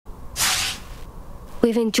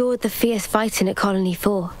We've endured the fierce fighting at Colony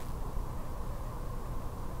 4.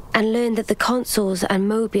 And learned that the consuls and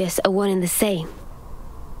Mobius are one and the same.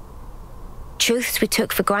 Truths we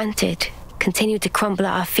took for granted continue to crumble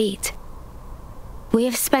at our feet. We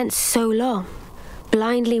have spent so long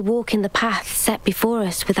blindly walking the path set before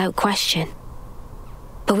us without question.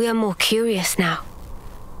 But we are more curious now,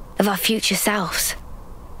 of our future selves,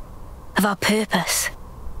 of our purpose.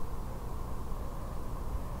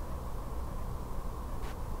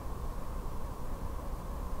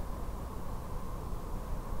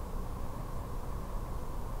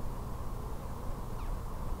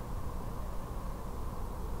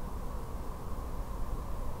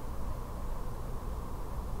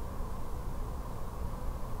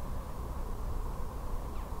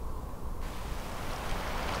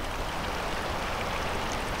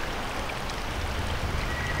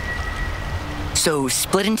 So,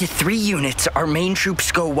 split into 3 units, our main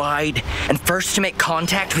troops go wide, and first to make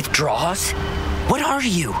contact withdraws? What are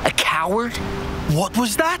you, a coward? What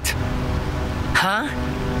was that? Huh?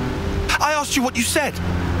 I asked you what you said.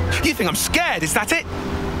 You think I'm scared, is that it?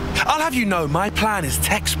 I'll have you know my plan is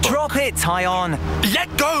textbook. Drop it, Tyon.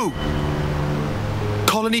 Let go!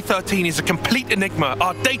 Colony 13 is a complete enigma.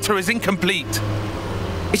 Our data is incomplete.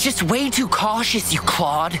 It's just way too cautious, you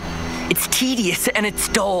clod. It's tedious and it's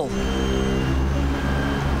dull.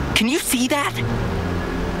 Can you see that?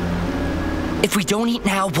 If we don't eat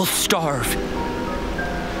now, we'll starve.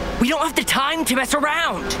 We don't have the time to mess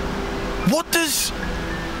around. What does...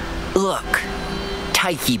 Look,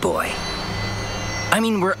 Taiki boy. I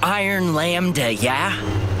mean, we're Iron Lambda, yeah?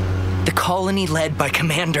 The colony led by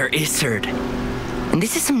Commander Eseru. And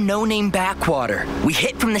this is some no-name backwater. We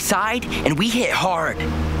hit from the side, and we hit hard.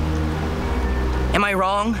 Am I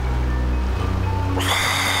wrong?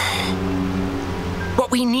 What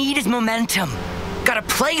we need is momentum. Gotta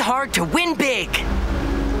play hard to win big.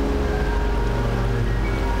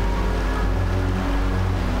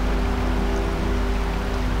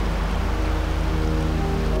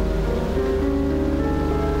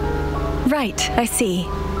 Right, I see.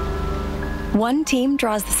 One team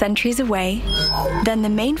draws the sentries away, then the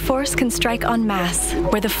main force can strike en masse,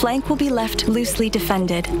 where the flank will be left loosely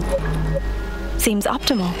defended. Seems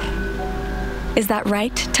optimal. Is that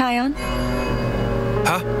right, Tyon?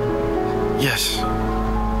 Huh? Yes.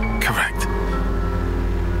 Correct.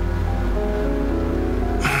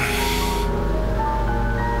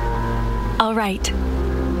 All right.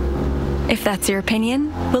 If that's your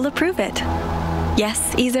opinion, we'll approve it.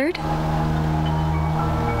 Yes, Eseru?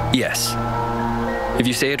 Yes. If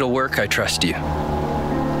you say it'll work, I trust you.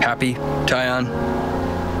 Happy, Tyon?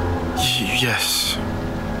 Yes.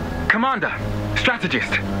 Commander,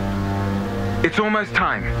 strategist. It's almost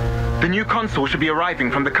time. The new consul should be arriving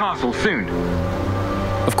from the castle soon.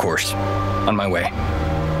 Of course. On my way.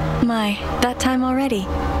 My, that time already.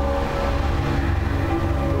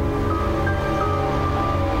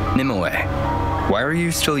 Nimue, why are you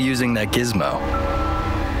still using that gizmo?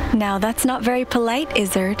 Now that's not very polite,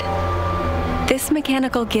 Eseru. This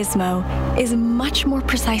mechanical gizmo is much more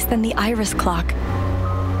precise than the iris clock.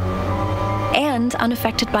 And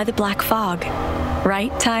unaffected by the black fog.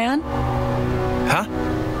 Right, Tyon? Huh?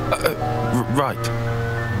 Right.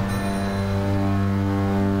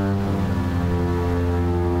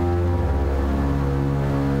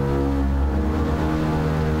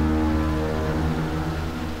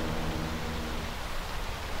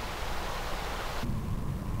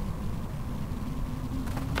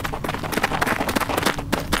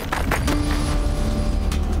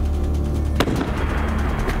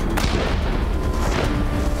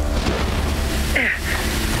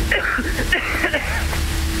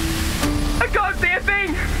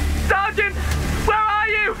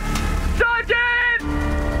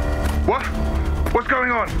 What's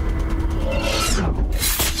going on?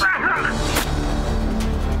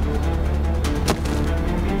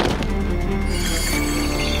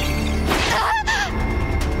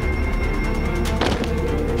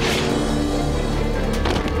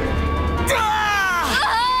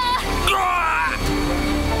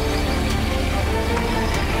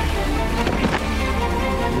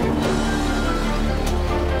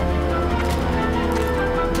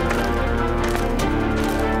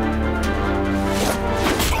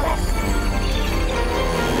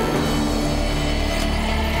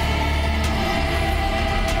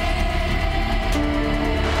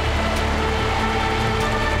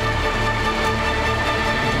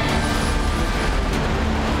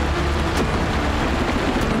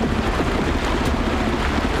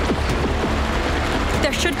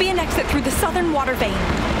 Should be an exit through the southern water vein.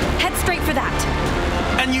 Head straight for that.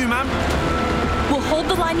 And you, ma'am? We'll hold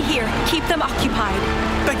the line here, keep them occupied.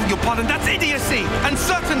 Begging your pardon, that's idiocy and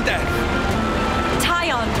certain death.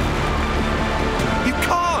 Tyon! You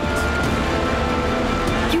can't.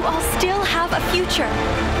 You all still have a future.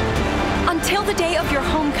 Until the day of your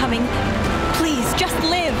homecoming, please just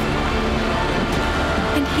live.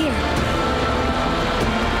 And here.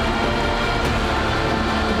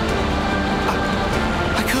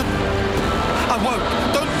 I couldn't. I won't.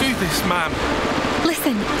 Don't do this, ma'am.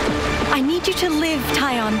 Listen, I need you to live,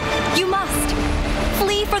 Tyon. You must.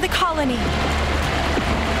 Flee for the colony.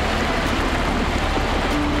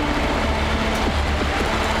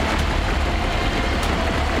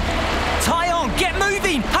 Tyon, get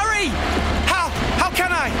moving! Hurry! How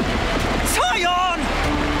can I? Tyon!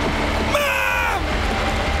 Ma'am!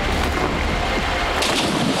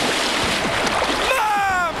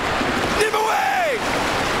 Ma'am! Leave away!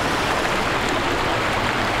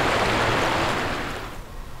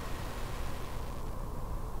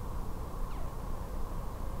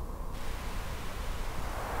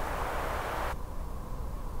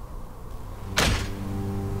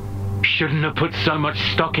 Shouldn't have put so much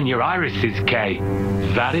stock in your irises, Kay.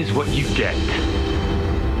 That is what you get.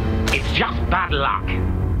 It's just bad luck.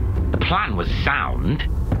 The plan was sound.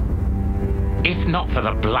 If not for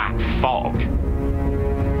the black fog.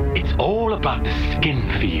 It's all about the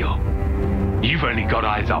skin feel. You've only got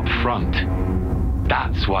eyes up front.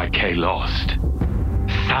 That's why Kay lost.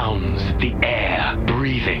 Sounds, the air,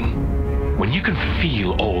 breathing. When you can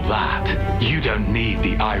feel all that, you don't need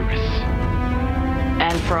the iris.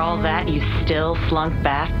 And for all that, you still flunk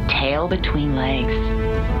back, tail between legs.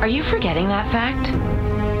 Are you forgetting that fact?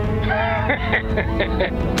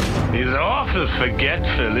 He's awful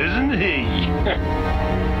forgetful, isn't he?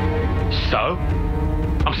 So,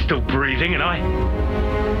 I'm still breathing, and I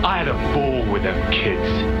had a ball with them kids,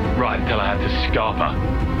 right until I had to scarper.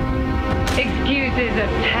 Excuses a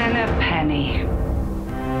penny.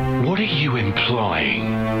 What are you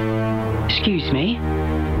implying? Excuse me?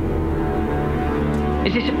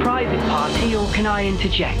 Is this a private party, or can I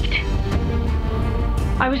interject?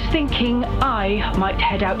 I was thinking I might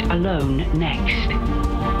head out alone next.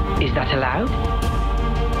 Is that allowed?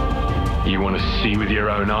 You want to see with your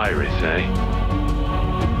own iris, eh?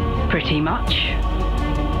 Pretty much.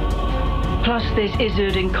 Plus there's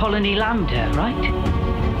Eseru in Colony Lambda,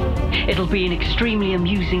 right? It'll be an extremely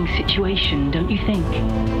amusing situation, don't you think?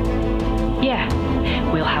 Yeah,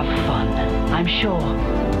 we'll have fun, I'm sure.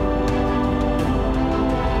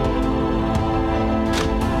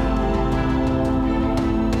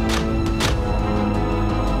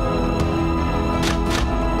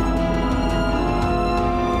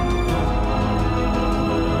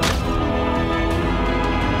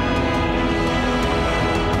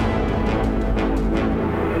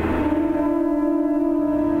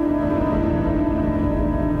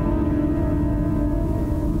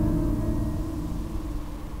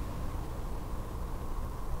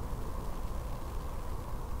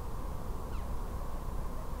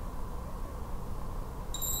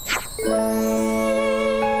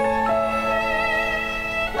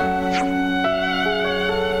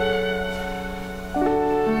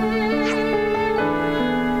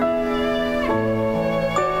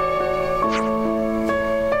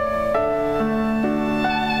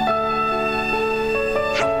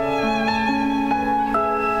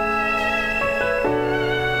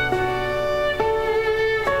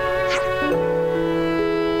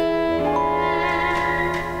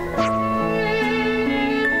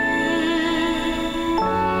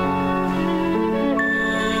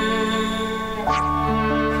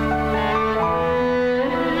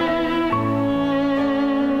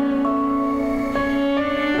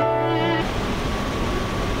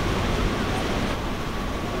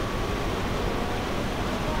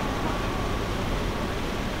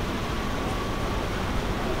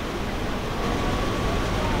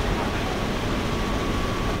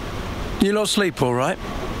 You lot sleep all right?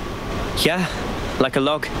 Yeah, like a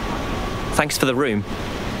log. Thanks for the room.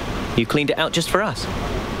 You cleaned it out just for us.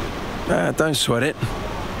 Don't sweat it.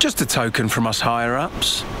 Just a token from us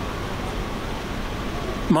higher-ups.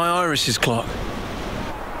 My iris's clock.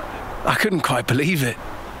 I couldn't quite believe it.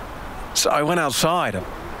 So I went outside and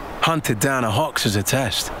hunted down a Hox as a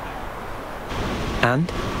test. And?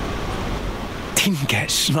 Didn't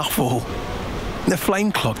get snuffle. The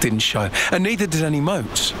flame clock didn't show, and neither did any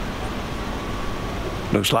motes.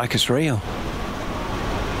 Looks like it's real.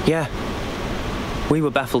 Yeah. We were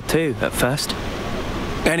baffled too, at first.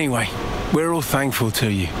 Anyway, we're all thankful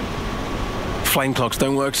to you. Flame clocks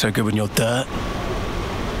don't work so good when you're dirt.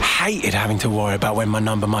 Hated having to worry about when my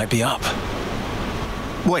number might be up.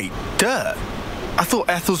 Wait, dirt? I thought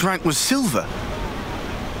Ethel's rank was silver.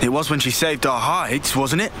 It was when she saved our hides,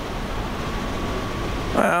 wasn't it?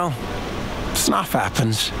 Well, stuff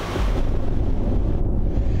happens.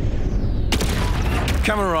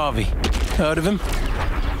 Kamaravi. Heard of him?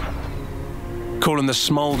 Call him the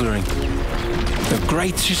Smouldering. The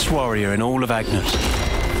greatest warrior in all of Agnes.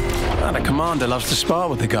 And the commander loves to spar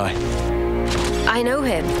with the guy. I know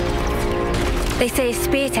him. They say his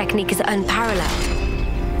spear technique is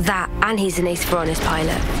unparalleled. That, and he's an ace Veronis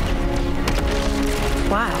pilot.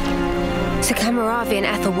 Wow. So Kamaravi and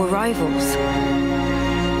Ethel were rivals.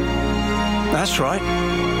 That's right.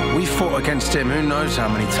 We fought against him who knows how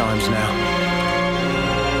many times now.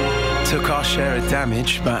 Took our share of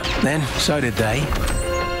damage, but then so did they.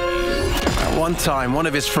 At one time, one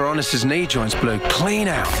of his Veronis' knee joints blew clean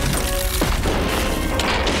out.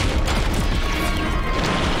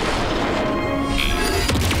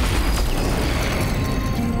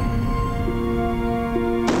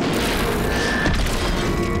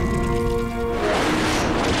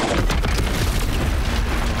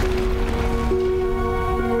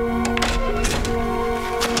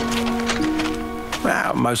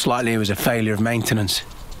 Well, most likely it was a failure of maintenance.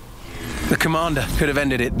 The commander could have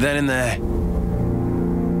ended it then and there.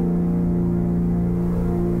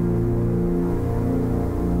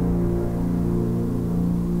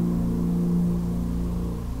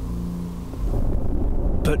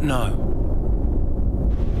 But no.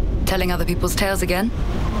 Telling other people's tales again?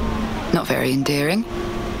 Not very endearing.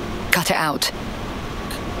 Cut it out.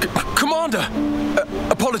 Commander!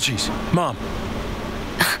 Apologies, Mom.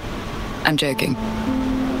 I'm joking.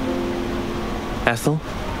 Ethel?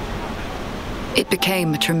 It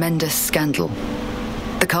became a tremendous scandal.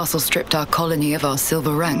 The castle stripped our colony of our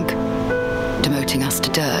silver rank, demoting us to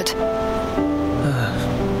dirt.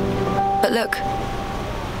 But look.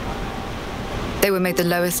 They were made the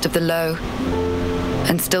lowest of the low,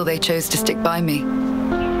 and still they chose to stick by me,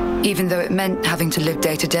 even though it meant having to live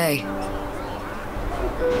day to day.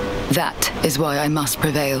 That is why I must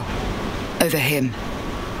prevail over him.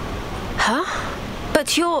 Huh?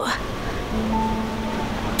 But you're...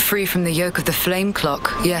 Free from the yoke of the flame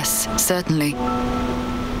clock, yes, certainly.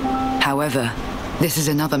 However, this is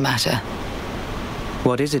another matter.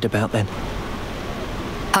 What is it about, then?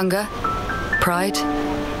 Hunger, pride,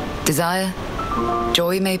 desire,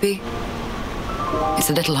 joy, maybe. It's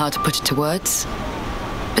a little hard to put into words,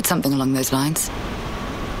 but something along those lines.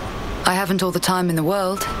 I haven't all the time in the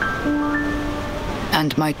world,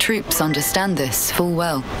 and my troops understand this full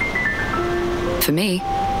well. For me,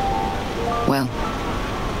 well,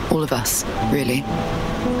 all of us, really.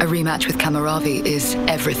 A rematch with Kamaravi is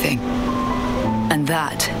everything. And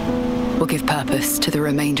that will give purpose to the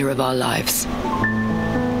remainder of our lives.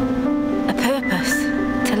 A purpose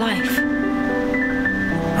to life?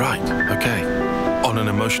 Right, okay. On an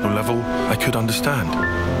emotional level, I could understand.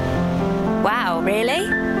 Wow, really?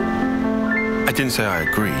 I didn't say I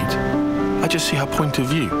agreed. I just see her point of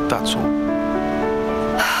view, that's all.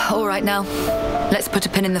 All right now, let's put a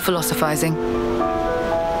pin in the philosophizing.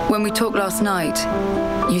 When we talked last night,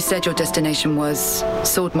 you said your destination was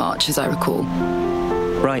Sword March, as I recall.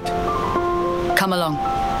 Right. Come along.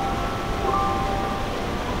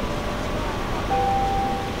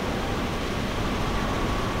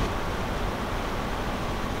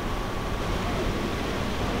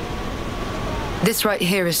 This right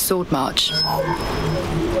here is Sword March.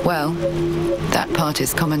 Well, that part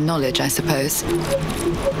is common knowledge, I suppose.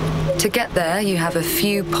 To get there, you have a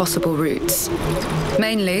few possible routes.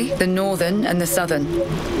 Mainly the northern and the southern.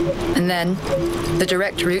 And then the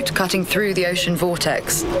direct route cutting through the ocean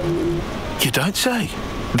vortex. You don't say.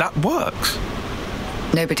 That works.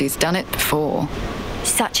 Nobody's done it before.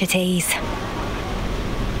 Such a tease.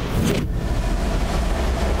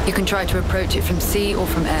 You can try to approach it from sea or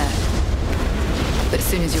from air. But as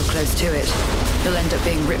soon as you're close to it, you'll end up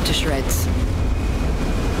being ripped to shreds.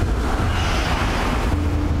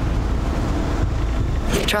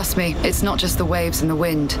 Trust me, it's not just the waves and the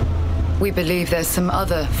wind. We believe there's some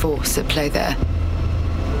other force at play there.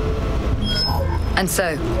 And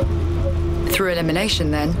so, through elimination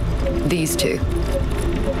then, these two.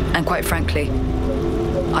 And quite frankly,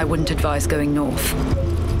 I wouldn't advise going north.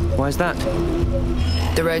 Why's that?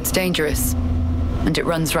 The road's dangerous, and it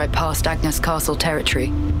runs right past Agnes Castle territory.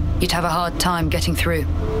 You'd have a hard time getting through.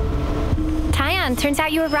 Tyan, turns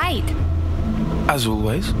out you were right. As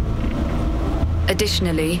always.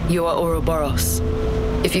 Additionally, you are Ouroboros.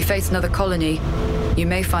 If you face another colony, you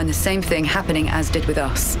may find the same thing happening as did with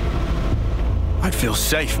us. I'd feel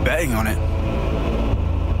safe betting on it.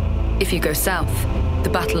 If you go south, the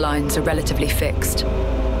battle lines are relatively fixed.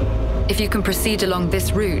 If you can proceed along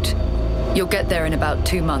this route, you'll get there in about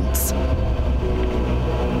 2 months.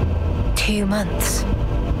 2 months.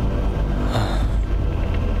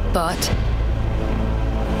 But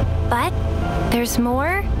there's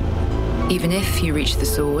more? even if you reach the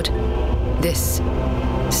sword, this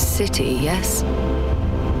city, yes?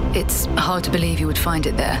 It's hard to believe you would find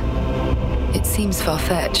it there. It seems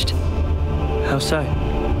far-fetched. How so?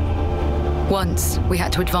 Once, we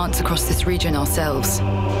had to advance across this region ourselves.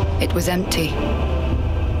 It was empty.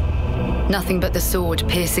 Nothing but the sword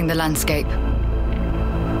piercing the landscape.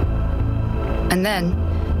 And then,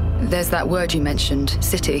 there's that word you mentioned,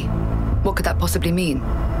 city. What could that possibly mean?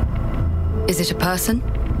 Is it a person?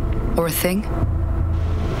 Or a thing?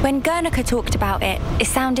 When Guernica talked about it, it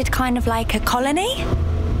sounded kind of like a colony?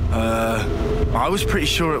 I was pretty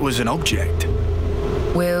sure it was an object.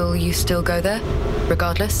 Will you still go there,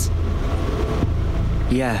 regardless?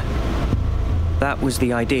 Yeah. That was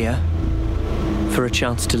the idea. For a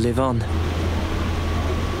chance to live on.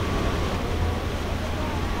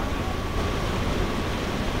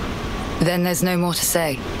 Then there's no more to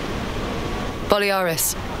say.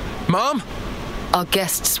 Boliaris. Mom? Our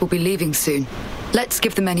guests will be leaving soon. Let's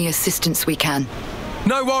give them any assistance we can.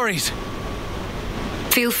 No worries.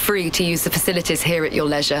 Feel free to use the facilities here at your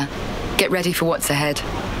leisure. Get ready for what's ahead.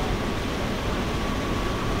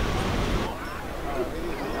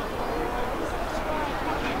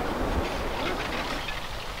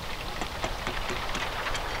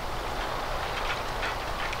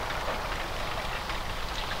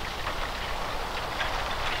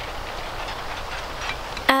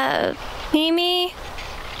 Mimi?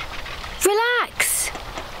 Relax.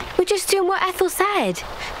 We're just doing what Ethel said.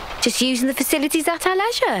 Just using the facilities at our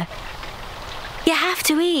leisure. You have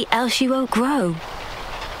to eat, else you won't grow.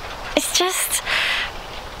 It's just...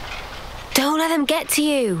 Don't let them get to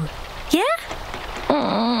you. Yeah?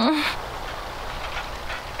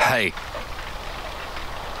 Hey.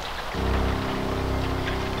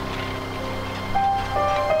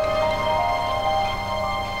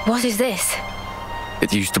 What is this?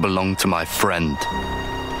 It used to belong to my friend.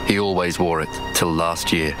 He always wore it till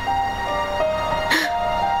last year.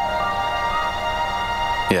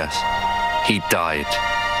 Yes, he died,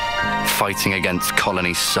 fighting against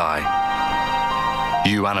Colony Psi.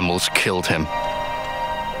 You animals killed him.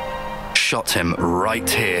 Shot him right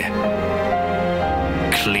here.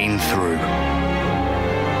 Clean through.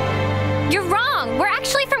 You're wrong! We're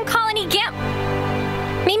actually from Colony Gimp.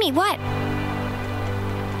 Mimi, what?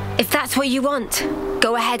 If that's what you want,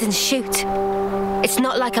 go ahead and shoot. It's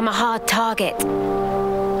not like I'm a hard target.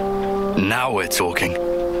 Now we're talking.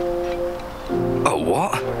 Oh,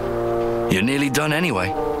 what? You're nearly done anyway.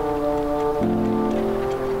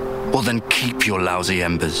 Well, then keep your lousy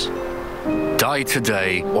embers. Die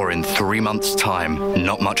today or in 3 months' time,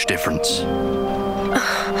 not much difference.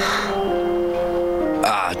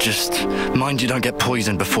 Just mind you don't get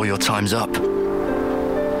poisoned before your time's up.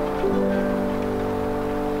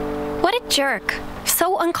 What a jerk.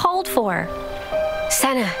 So uncalled for.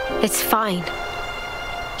 Senna, it's fine.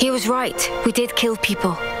 He was right. We did kill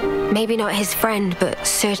people. Maybe not his friend, but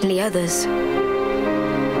certainly others.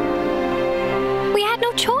 We had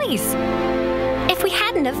no choice. If we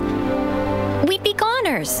hadn't have, we'd be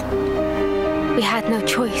goners. We had no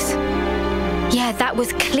choice. Yeah, that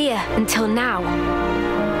was clear until now.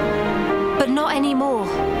 But not anymore.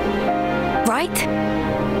 Right?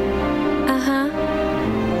 Uh-huh.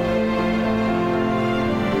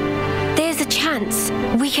 There's a chance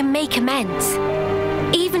we can make amends.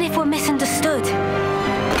 Even if we're misunderstood.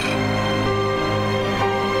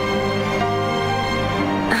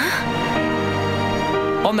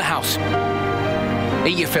 On the house.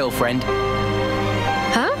 Eat your fill, friend.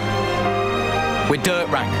 Huh? We're dirt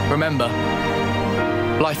rank, remember?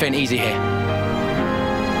 Life ain't easy here.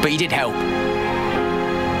 But you did help.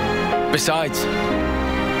 Besides,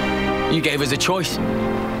 you gave us a choice.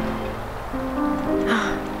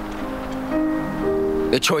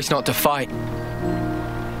 The choice not to fight.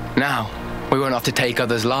 Now, we won't have to take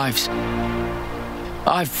others' lives.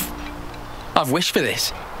 I've wished for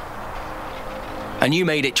this. And you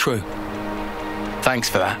made it true. Thanks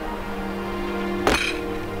for that.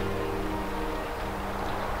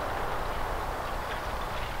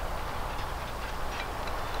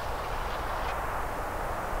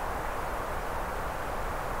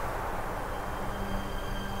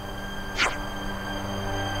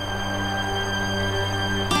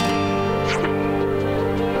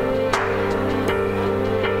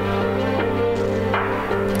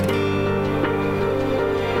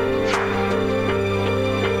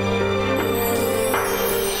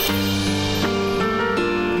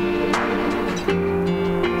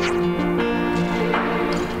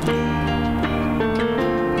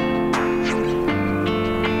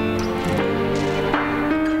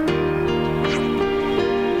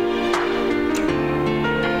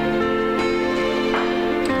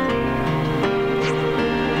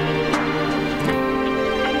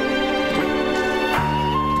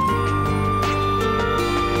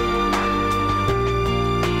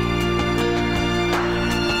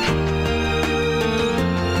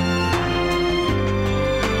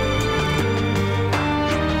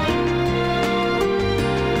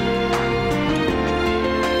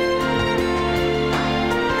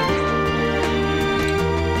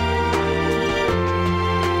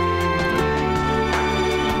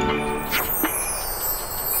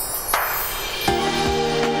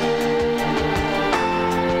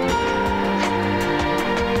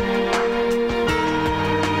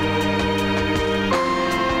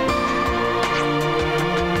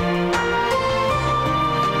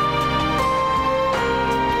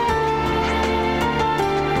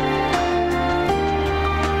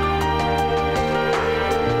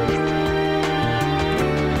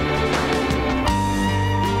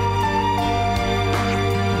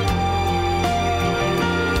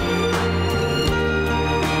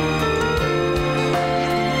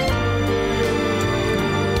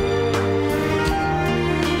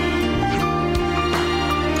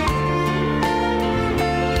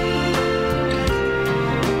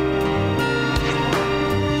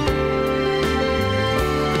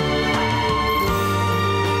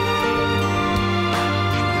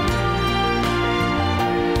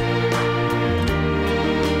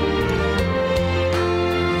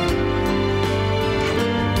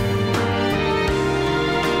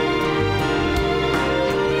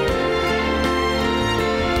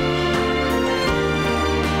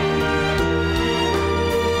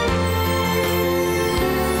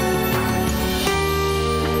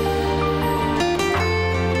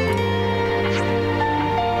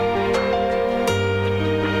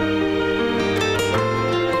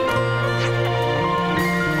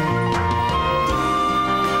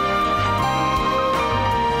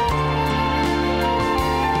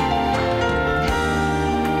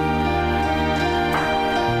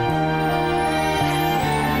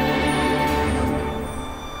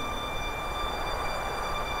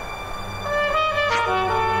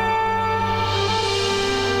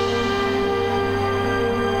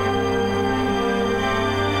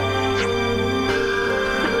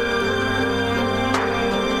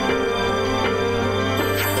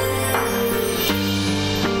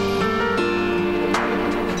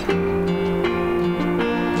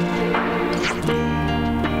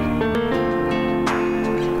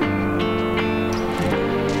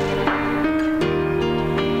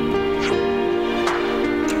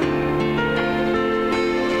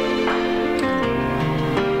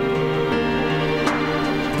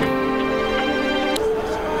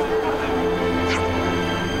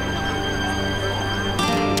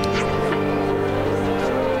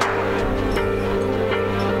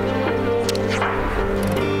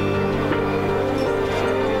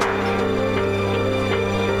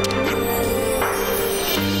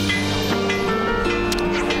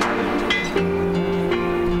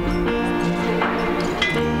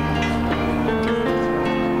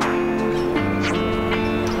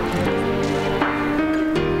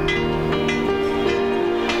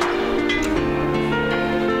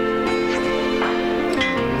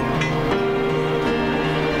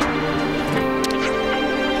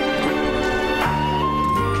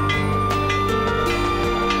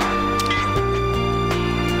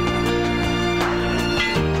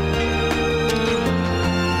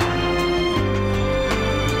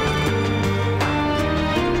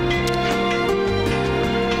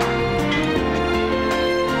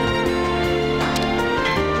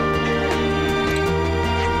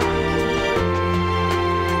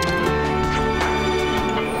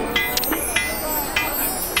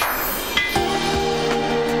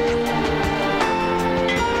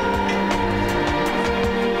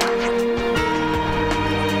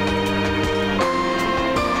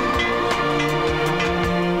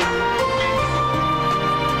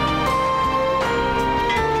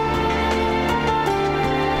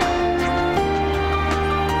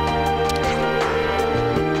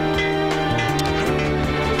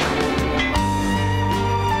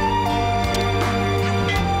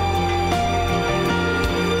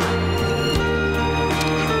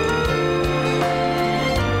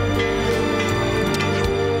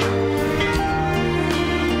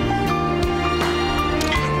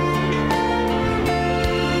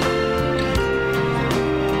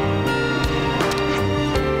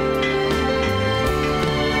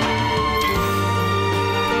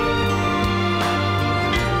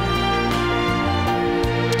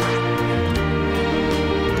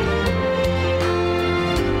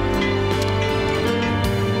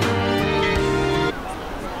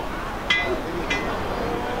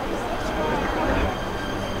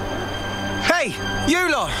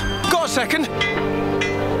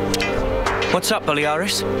 What's up,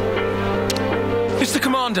 Boliaris? It's the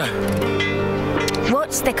commander.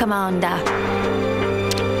 What's the commander?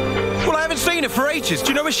 Well, I haven't seen her for ages. Do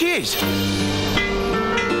you know where she is?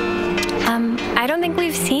 I don't think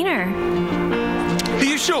we've seen her. Are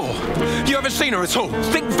you sure? You haven't seen her at all?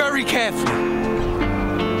 Think very carefully.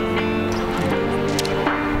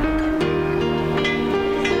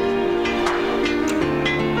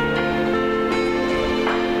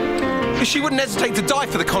 She wouldn't hesitate to die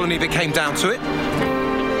for the colony if it came down to it.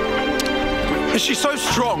 And she's so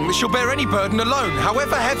strong that she'll bear any burden alone,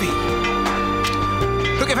 however heavy.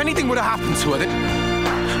 Look, if anything would have happened to her,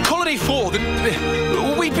 then... Colony 4,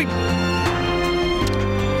 then... we'd be...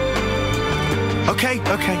 Okay.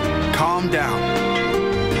 Calm down.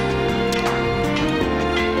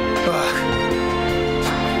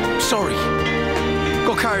 Sorry.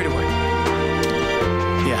 Got carried away.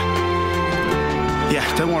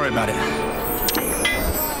 Yeah, don't worry about it.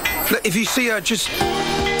 Look, if you see her, just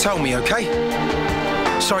tell me, okay?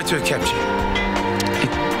 Sorry to have kept you.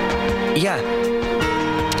 Yeah.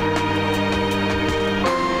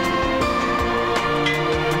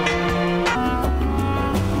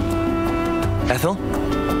 Ethel?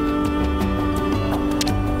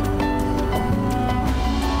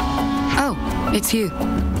 Oh, it's you.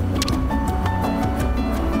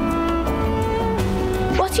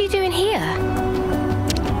 What are you doing here?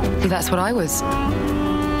 That's what I was.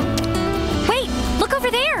 Wait, look over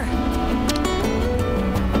there!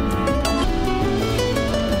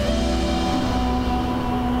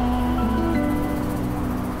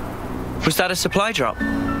 Was that a supply drop?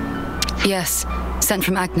 Yes, sent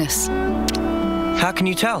from Agnes. How can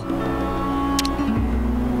you tell?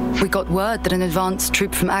 We got word that an advanced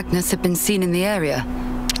troop from Agnes had been seen in the area.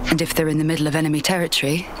 And if they're in the middle of enemy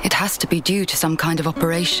territory, it has to be due to some kind of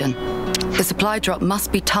operation. The supply drop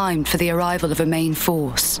must be timed for the arrival of a main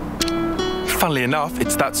force. Funnily enough,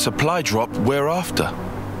 it's that supply drop we're after.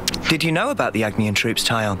 Did you know about the Agnian troops,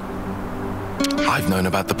 Tyon? I've known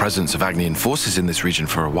about the presence of Agnian forces in this region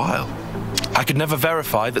for a while. I could never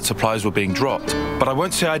verify that supplies were being dropped, but I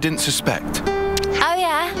won't say I didn't suspect. Oh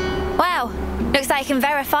yeah? Well, looks like I can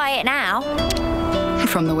verify it now.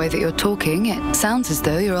 From the way that you're talking, it sounds as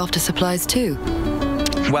though you're after supplies too.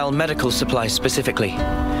 Well, medical supplies specifically.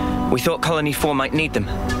 We thought Colony 4 might need them.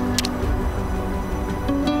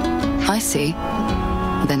 I see.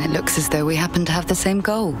 Then it looks as though we happen to have the same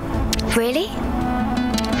goal. Really?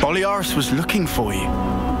 Boliaris was looking for you.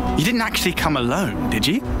 You didn't actually come alone, did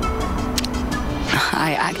you?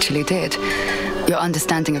 I actually did. Your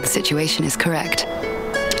understanding of the situation is correct.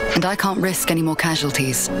 And I can't risk any more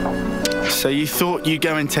casualties. So you thought you'd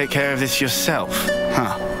go and take care of this yourself,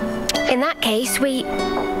 huh? In that case,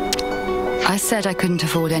 I said I couldn't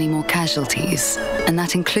afford any more casualties, and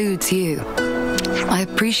that includes you. I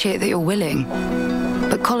appreciate that you're willing,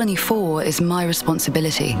 but Colony 4 is my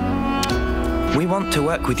responsibility. We want to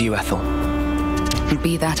work with you, Ethel.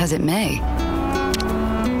 Be that as it may.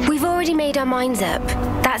 We've already made our minds up.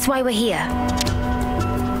 That's why we're here.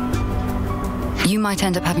 You might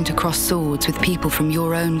end up having to cross swords with people from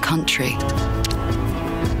your own country.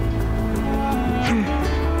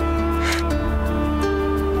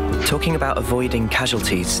 Talking about avoiding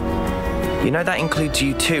casualties, you know that includes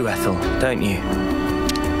you too, Ethel, don't you?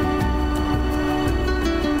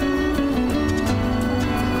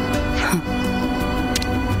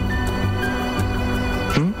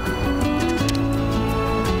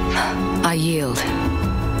 I yield.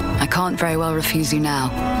 I can't very well refuse you now.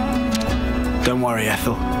 Don't worry,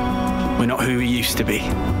 Ethel. We're not who we used to be.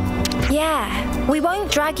 Yeah, we won't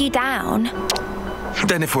drag you down.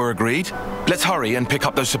 Then if we're agreed, let's hurry and pick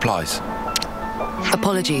up those supplies.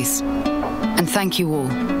 Apologies. And thank you all.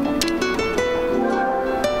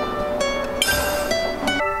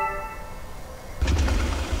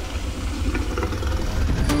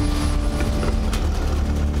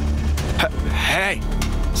 Hey!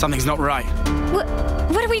 Something's not right. What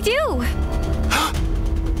do we do?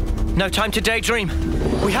 No time to daydream.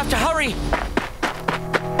 We have to hurry!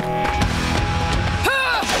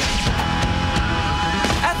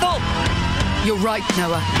 Ethel! You're right,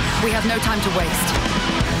 Noah. We have no time to waste.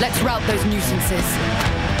 Let's rout those nuisances.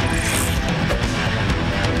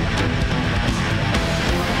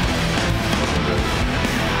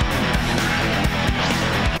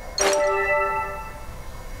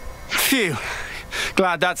 Phew.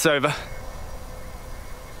 Glad that's over.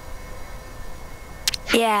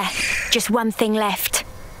 Yeah, just one thing left.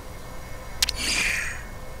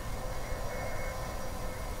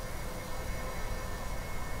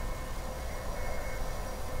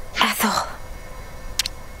 Ethel.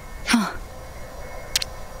 Huh.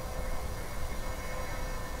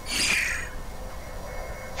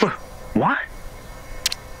 What?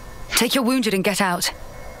 Take your wounded and get out.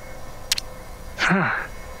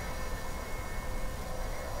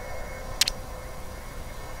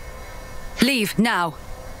 Leave, now.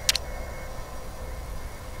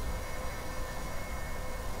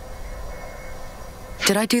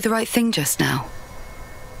 Did I do the right thing just now?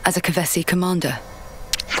 As a Kevesi commander?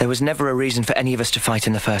 There was never a reason for any of us to fight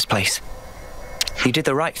in the first place. You did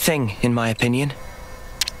the right thing, in my opinion.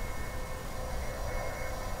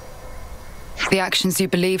 The actions you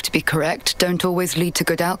believe to be correct don't always lead to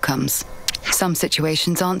good outcomes. Some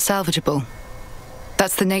situations aren't salvageable.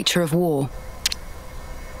 That's the nature of war.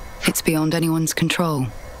 It's beyond anyone's control.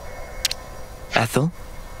 Ethel?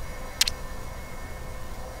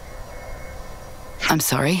 I'm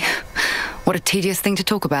sorry. What a tedious thing to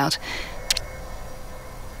talk about.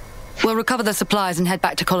 We'll recover the supplies and head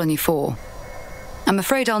back to Colony 4. I'm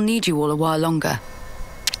afraid I'll need you all a while longer.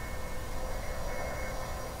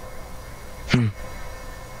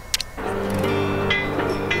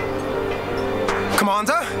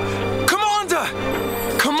 Commander? Commander!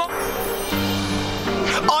 Come on!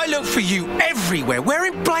 I looked for you everywhere. Where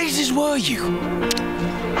in blazes were you?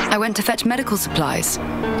 I went to fetch medical supplies.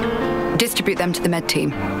 Distribute them to the med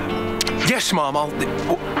team. Yes, Ma'am, I'll...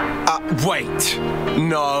 wait.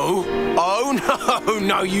 No. Oh, no.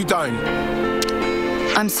 No, you don't.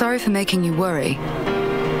 I'm sorry for making you worry.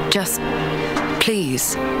 Just...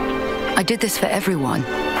 please. I did this for everyone.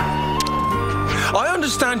 I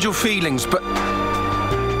understand your feelings, but...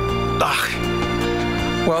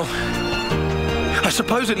 well... I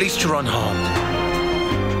suppose at least you're unharmed.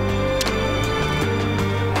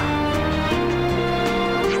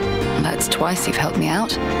 That's twice you've helped me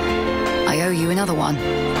out. I owe you another one.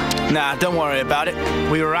 Nah, don't worry about it.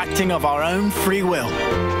 We were acting of our own free will.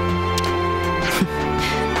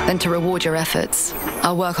 Then to reward your efforts,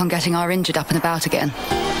 I'll work on getting our injured up and about again.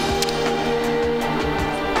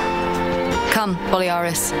 Come,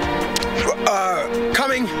 Boliaris.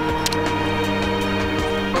 Coming.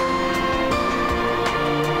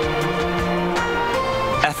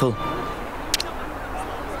 Ethel.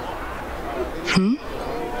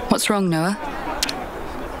 What's wrong, Noah?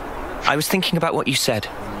 I was thinking about what you said.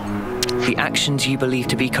 The actions you believe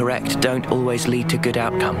to be correct don't always lead to good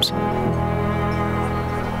outcomes.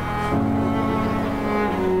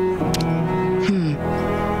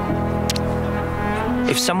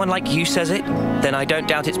 If someone like you says it, then I don't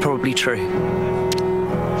doubt it's probably true.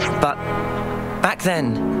 But back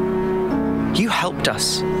then, you helped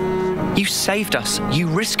us. You saved us. You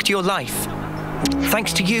risked your life.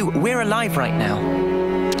 Thanks to you, we're alive right now.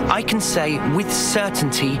 I can say with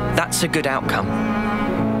certainty that's a good outcome.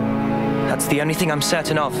 That's the only thing I'm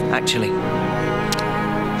certain of, actually.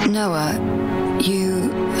 Noah,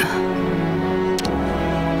 you...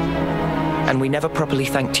 And we never properly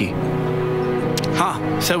thanked you.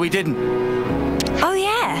 Huh, so we didn't. Oh,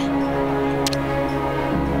 yeah.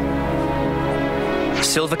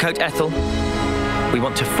 Silvercoat Ethel, we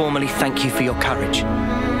want to formally thank you for your courage.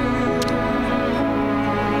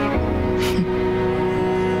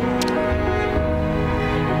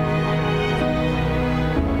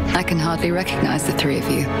 I can hardly recognize the three of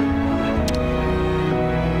you.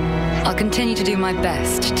 I'll continue to do my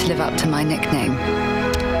best to live up to my nickname.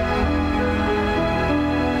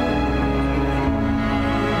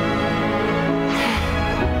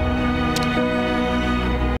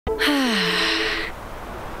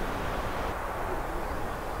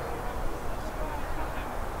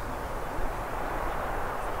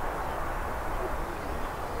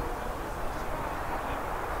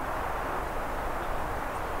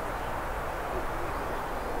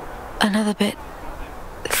 Another bit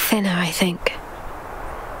thinner, I think.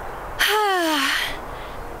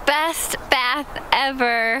 Best bath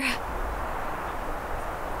ever.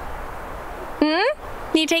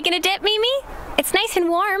 You taking a dip, Mimi? It's nice and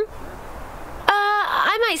warm.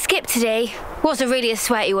 I might skip today. Wasn't really a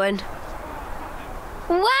sweaty one.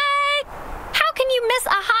 What? How can you miss a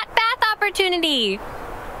hot bath opportunity?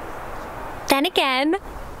 Then again,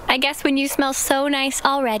 I guess when you smell so nice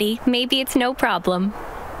already, maybe it's no problem.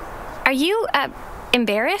 Are you,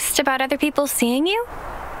 embarrassed about other people seeing you?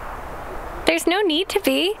 There's no need to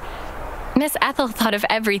be. Miss Ethel thought of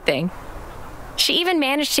everything. She even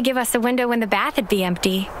managed to give us a window when the bath would be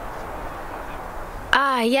empty.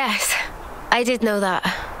 Ah, yes. I did know that.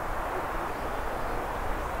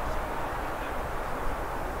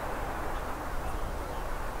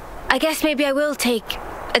 I guess maybe I will take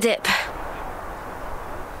a dip.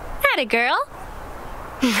 Atta girl.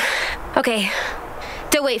 Okay.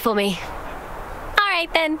 Don't wait for me. All right,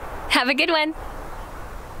 then. Have a good one.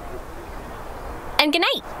 And good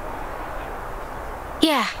night.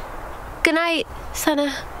 Yeah. Good night,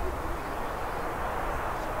 Senna.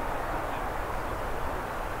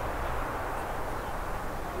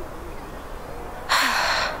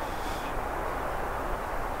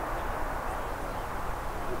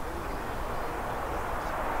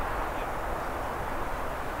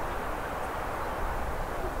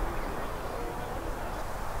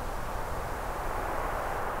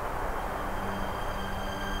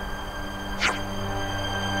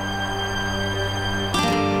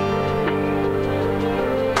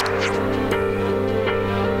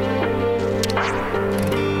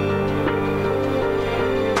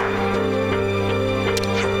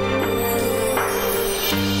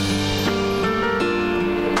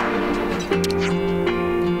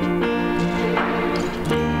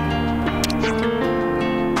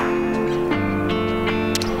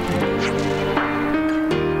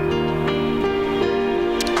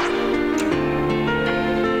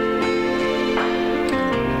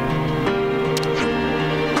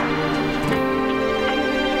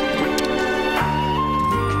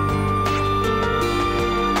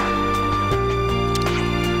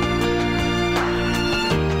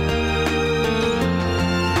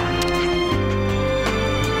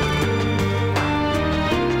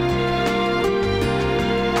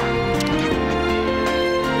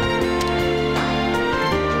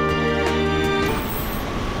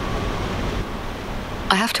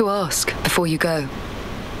 I have to ask, before you go,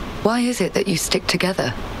 why is it that you stick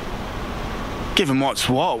together? Given what's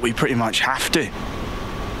what, we pretty much have to.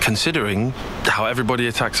 Considering how everybody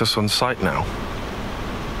attacks us on sight now.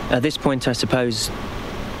 At this point, I suppose,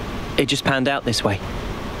 it just panned out this way.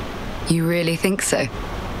 You really think so?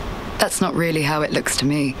 That's not really how it looks to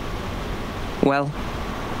me. Well,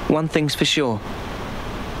 one thing's for sure.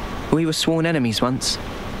 We were sworn enemies once.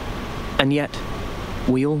 And yet,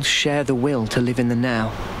 we all share the will to live in the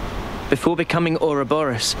now. Before becoming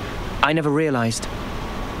Ouroboros, I never realized.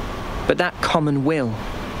 But that common will,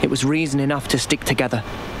 it was reason enough to stick together.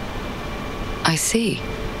 I see.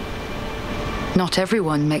 Not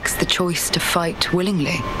everyone makes the choice to fight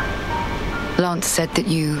willingly. Lance said that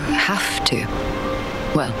you have to.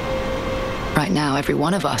 Well, right now every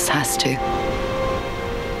one of us has to.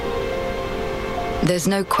 There's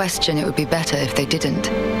no question it would be better if they didn't.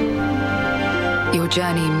 Your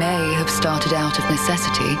journey may have started out of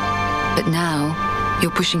necessity, but now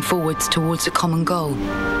you're pushing forwards towards a common goal.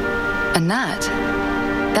 And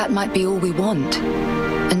that might be all we want,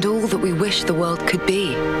 and all that we wish the world could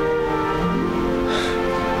be.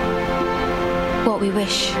 What we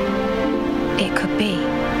wish it could be.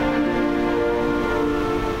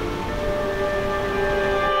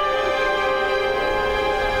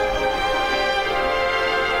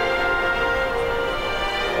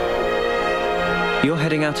 You're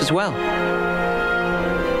heading out as well?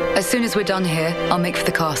 As soon as we're done here, I'll make for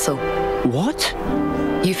the castle. What?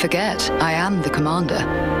 You forget, I am the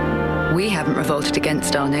commander. We haven't revolted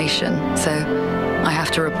against our nation, so I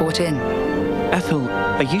have to report in. Ethel,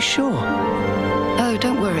 are you sure? Oh,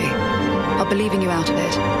 don't worry. I'll be leaving you out of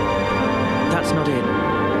it. That's not it.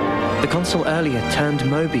 The consul earlier turned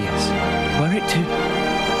Mobius. Were it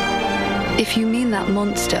to... If you mean that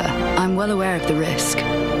monster, I'm well aware of the risk.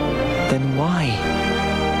 Then why?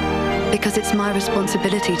 Because it's my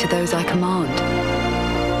responsibility to those I command.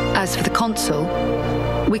 As for the consul,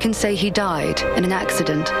 we can say he died in an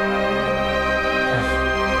accident.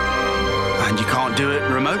 And you can't do it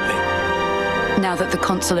remotely? Now that the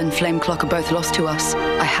consul and Flameclock are both lost to us,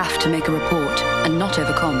 I have to make a report, and not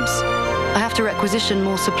over comms. I have to requisition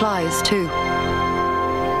more supplies, too.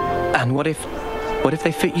 And what if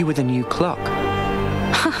they fit you with a new clock?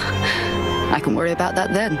 I can worry about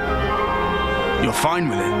that then. You're fine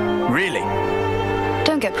with it? Really?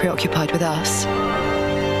 Don't get preoccupied with us.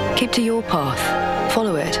 Keep to your path.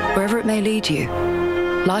 Follow it, wherever it may lead you.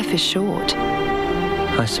 Life is short.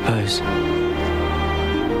 I suppose.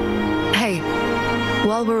 Hey,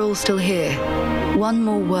 while we're all still here, one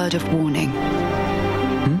more word of warning.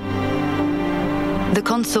 The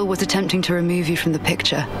consul was attempting to remove you from the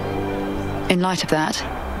picture. In light of that,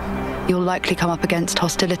 you'll likely come up against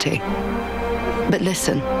hostility. But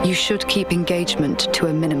listen, you should keep engagement to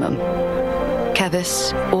a minimum.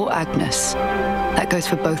 Keves or Agnes. That goes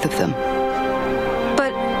for both of them.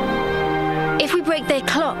 But if we break their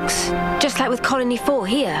clocks, just like with Colony 4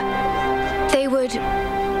 here, they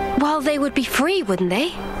would be free, wouldn't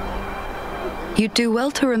they? You'd do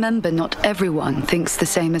well to remember not everyone thinks the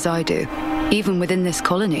same as I do. Even within this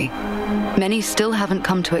colony, many still haven't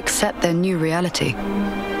come to accept their new reality.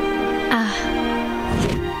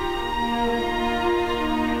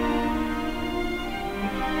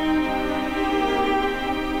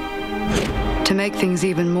 To make things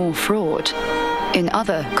even more fraught, in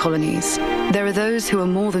other colonies, there are those who are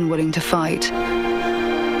more than willing to fight,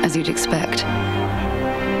 as you'd expect.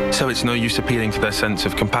 So it's no use appealing to their sense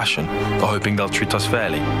of compassion, or hoping they'll treat us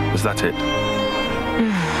fairly? Was that it?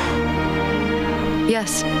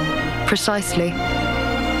 Yes, precisely.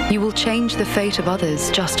 You will change the fate of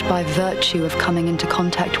others just by virtue of coming into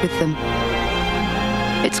contact with them.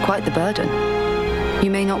 It's quite the burden. You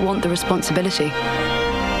may not want the responsibility.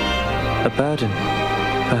 A burden,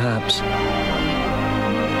 perhaps.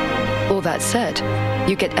 All that said,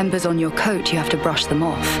 you get embers on your coat, you have to brush them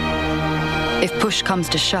off. If push comes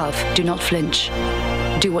to shove, do not flinch.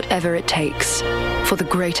 Do whatever it takes, for the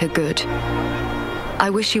greater good.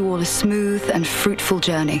 I wish you all a smooth and fruitful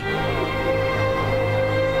journey.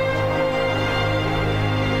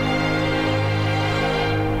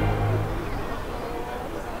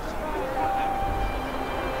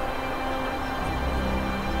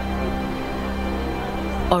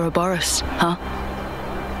 Ouroboros, huh?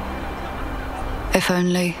 If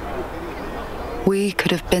only we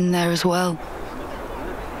could have been there as well.